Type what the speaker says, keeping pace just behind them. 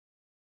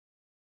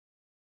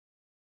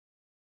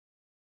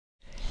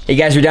Hey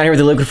guys, we're down here with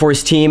the Liquid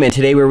Force team, and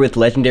today we're with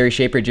legendary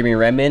shaper Jimmy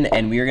Redmon,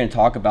 and we are going to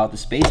talk about the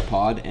Space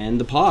Pod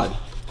and the Pod.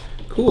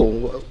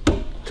 Cool.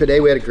 Today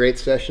we had a great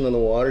session on the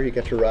water. You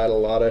got to ride a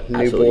lot of new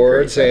Absolutely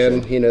boards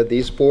and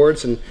these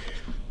boards, and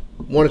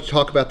wanted to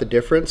talk about the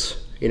difference.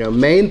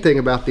 Main thing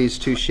about these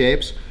two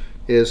shapes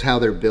is how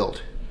they're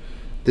built.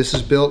 This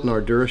is built in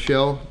our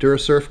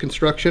DuraSurf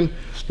construction,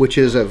 which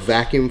is a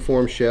vacuum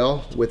form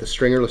shell with a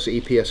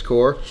stringerless EPS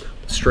core.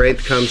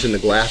 Strength comes in the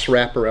glass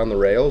wrap around the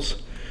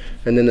rails.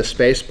 And then the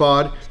Space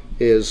Pod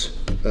is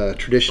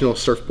traditional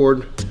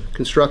surfboard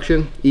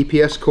construction,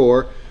 EPS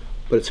core,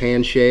 but it's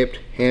hand shaped,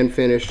 hand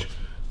finished,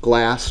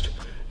 glassed,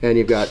 and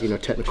you've got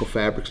technical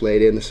fabrics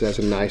laid in. This has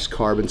a nice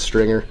carbon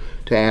stringer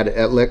to add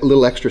a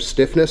little extra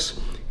stiffness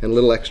and a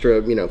little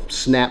extra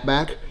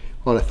snapback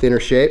on a thinner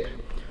shape.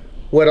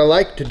 What I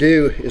like to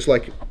do is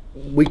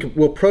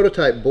we'll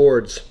prototype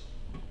boards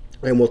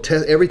and we'll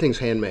test. Everything's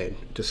handmade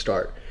to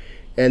start,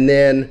 and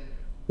then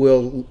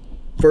we'll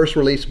first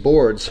release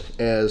boards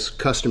as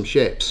custom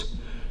shapes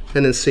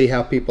and then see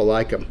how people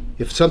like them.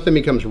 If something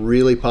becomes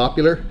really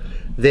popular,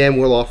 then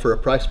we'll offer a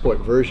price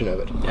point version of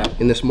it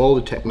in this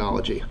molded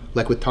technology.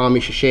 Like with Tommy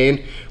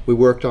Shashane, we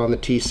worked on the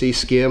TC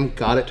skim,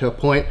 got it to a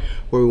point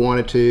where we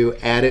wanted to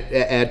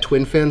add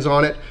twin fins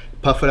on it,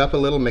 puff it up a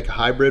little, make a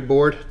hybrid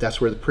board.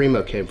 That's where the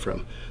Primo came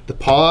from. The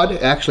Pod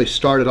actually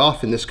started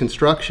off in this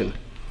construction.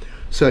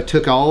 So it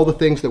took all the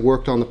things that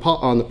worked on the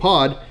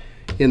Pod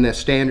in the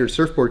standard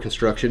surfboard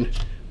construction,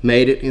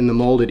 made it in the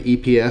molded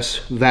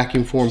EPS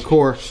vacuum form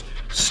core.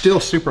 Still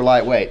super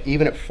lightweight.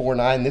 Even at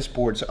 4.9, this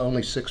board's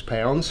only 6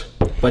 pounds.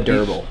 But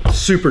durable.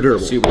 Super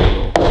durable. Super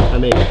durable. I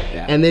mean,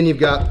 and then you've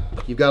got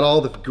all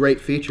the great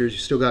features. You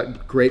still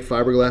got great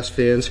fiberglass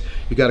fins.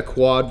 You've got a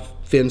quad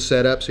fin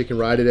setup, so you can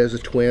ride it as a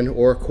twin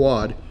or a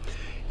quad.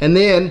 And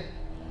then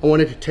I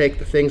wanted to take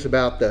the things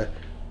about the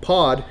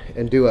Pod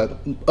and do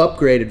an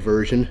upgraded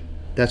version.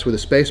 That's where the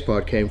Space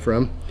Pod came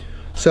from.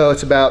 So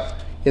it's about,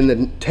 in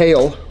the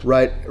tail,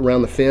 right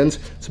around the fins,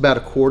 it's about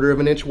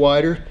 1/4 inch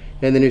wider.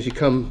 And then as you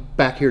come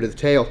back here to the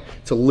tail,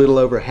 it's a little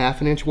over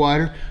 1/2 inch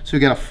wider. So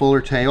you got a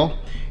fuller tail.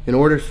 In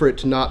order for it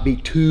to not be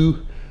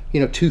too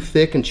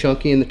thick and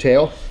chunky in the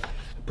tail,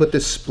 put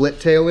this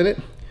split tail in it.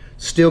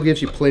 Still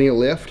gives you plenty of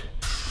lift.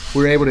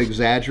 We're able to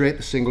exaggerate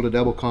the single to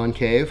double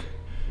concave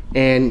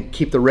and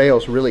keep the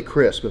rails really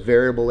crisp, a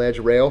variable edge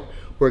rail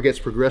where it gets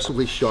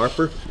progressively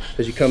sharper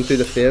as you come through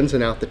the fins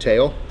and out the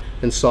tail,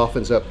 and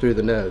softens up through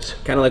the nose.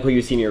 Kind of like what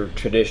you see in your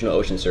traditional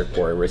ocean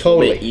surfboard, where it's a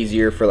little bit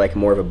easier for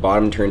more of a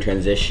bottom turn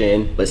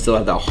transition, but still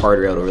have that hard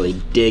rail to really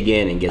dig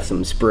in and get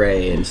some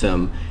spray and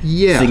some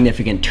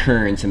significant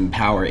turn, some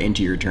power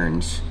into your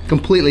turns.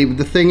 Completely.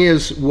 The thing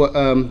is, what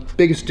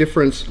biggest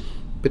difference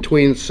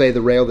between, say,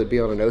 the rail that'd be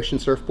on an ocean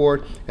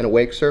surfboard and a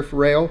wake surf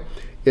rail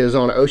is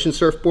on an ocean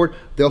surfboard,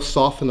 they'll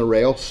soften the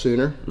rail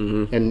sooner,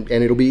 and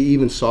it'll be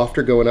even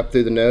softer going up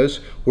through the nose.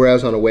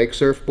 Whereas on a wake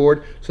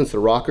surfboard, since the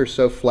rocker's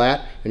so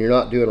flat and you're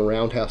not doing a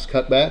roundhouse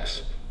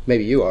cutbacks,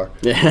 maybe you are.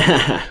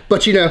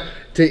 But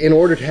in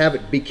order to have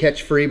it be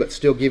catch free but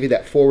still give you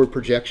that forward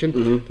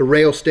projection, the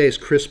rail stays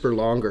crisper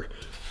longer.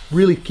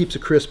 Really keeps a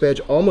crisp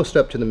edge almost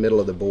up to the middle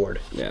of the board.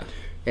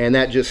 And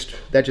that just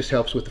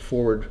helps with the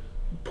forward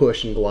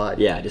push and glide.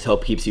 Just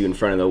keeps you in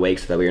front of the wake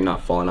so that way you're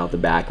not falling out the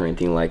back or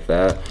anything like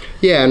that.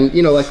 And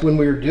like when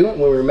we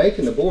were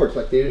making the boards,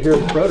 like here are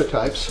the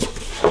prototypes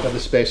of the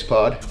Space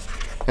Pod,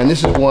 and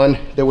this is one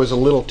that was a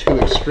little too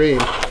extreme.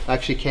 I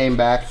actually came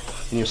back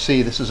and you'll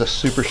see this is a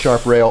super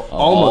sharp rail,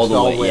 almost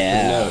all the way to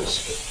the nose.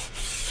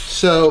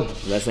 So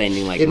that's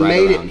landing it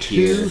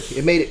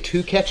made it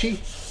too catchy,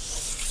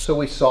 so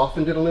we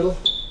softened it a little.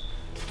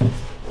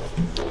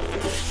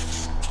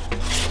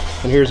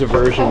 And here's a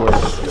version where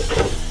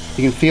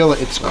you can feel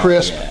it's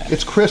crisp.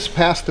 It's crisp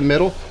past the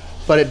middle,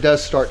 but it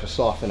does start to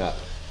soften up.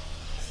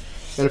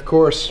 And of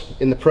course,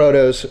 in the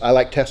protos, I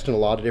like testing a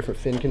lot of different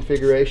fin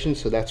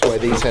configurations, so that's why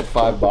these had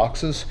 5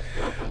 boxes.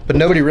 But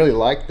nobody really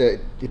liked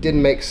that. It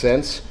didn't make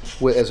sense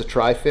as a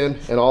tri-fin,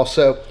 and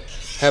also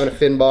having a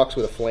fin box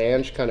with a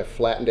flange kind of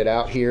flattened it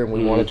out here, and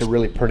we wanted to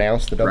really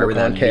pronounce the double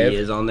concave. Where that V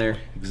is on there.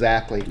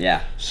 Exactly.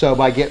 So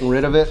by getting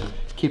rid of it,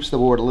 keeps the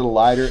board a little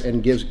lighter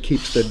and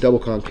keeps the double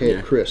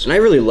concave crisp. And I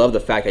really love the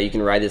fact that you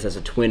can ride this as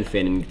a twin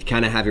fin and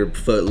kind of have your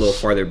foot a little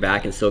farther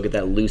back and still get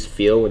that loose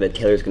feel where the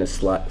tailor's going to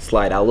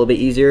slide out a little bit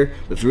easier.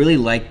 But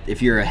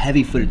if you're a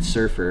heavy-footed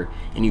surfer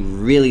and you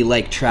really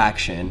like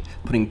traction,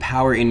 putting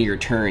power into your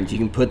turns, you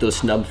can put those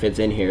snub fins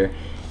in here,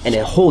 and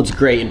it holds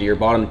great into your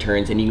bottom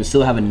turns, and you can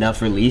still have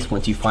enough release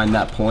once you find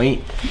that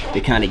point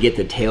to kind of get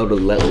the tail to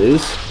let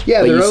loose.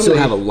 But you still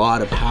have a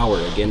lot of power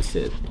against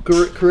it.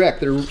 Correct.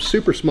 They're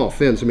super small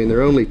fins. I mean,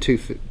 they're only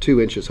 2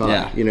 inches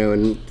high,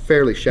 and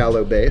fairly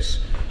shallow base.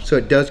 So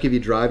it does give you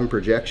drive and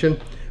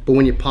projection. But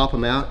when you pop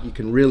them out, you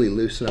can really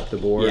loosen up the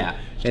board.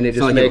 And it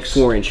just makes a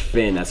 4-inch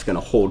fin that's going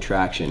to hold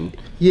traction.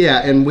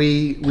 And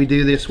we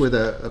do this with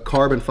a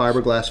carbon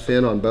fiberglass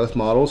fin on both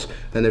models,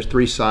 and there's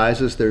 3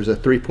 sizes. There's a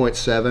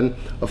 3.7,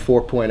 a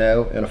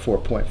 4.0, and a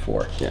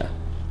 4.4.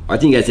 I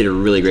think you guys did a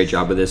really great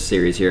job with this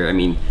series here. I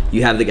mean,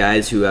 you have the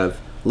guys who have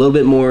a little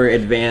bit more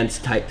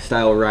advanced type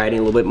style riding,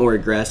 a little bit more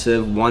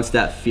aggressive, wants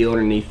that feel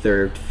underneath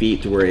their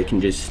feet to where it can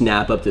just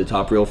snap up to the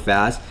top real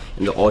fast,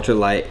 and the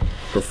ultralight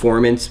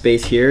performance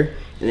space here.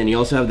 And then you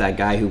also have that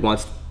guy who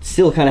wants to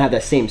still kind of have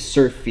that same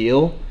surf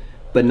feel,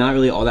 but not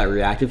really all that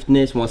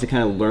reactiveness, wants to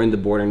kind of learn the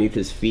board underneath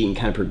his feet and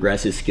kind of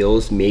progress his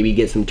skills, maybe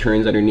get some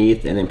turns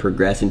underneath and then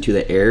progress into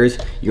the airs.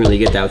 You can really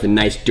get that with a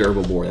nice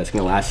durable board that's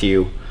gonna last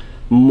you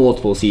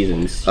multiple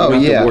seasons. You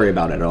don't have to worry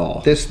about it at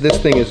all. This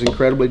thing is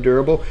incredibly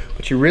durable,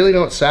 but you really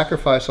don't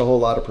sacrifice a whole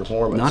lot of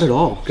performance. Not at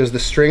all. Because the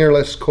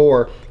stringerless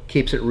core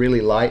keeps it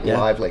really light and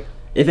lively.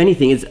 If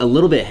anything, it's a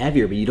little bit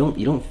heavier, but you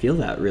don't feel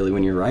that really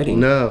when you're riding.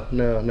 No.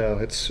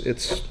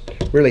 It's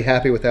really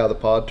happy with how the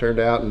pod turned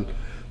out, and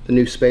the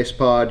new Space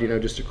Pod, you know,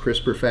 just a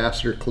crisper,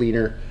 faster,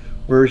 cleaner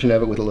version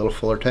of it with a little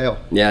fuller tail.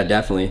 Yeah,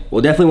 definitely.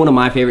 Well, definitely one of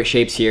my favorite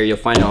shapes here. You'll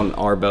find it on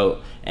our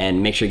boat,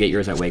 and make sure to get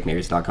yours at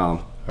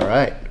wakemakers.com. All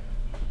right.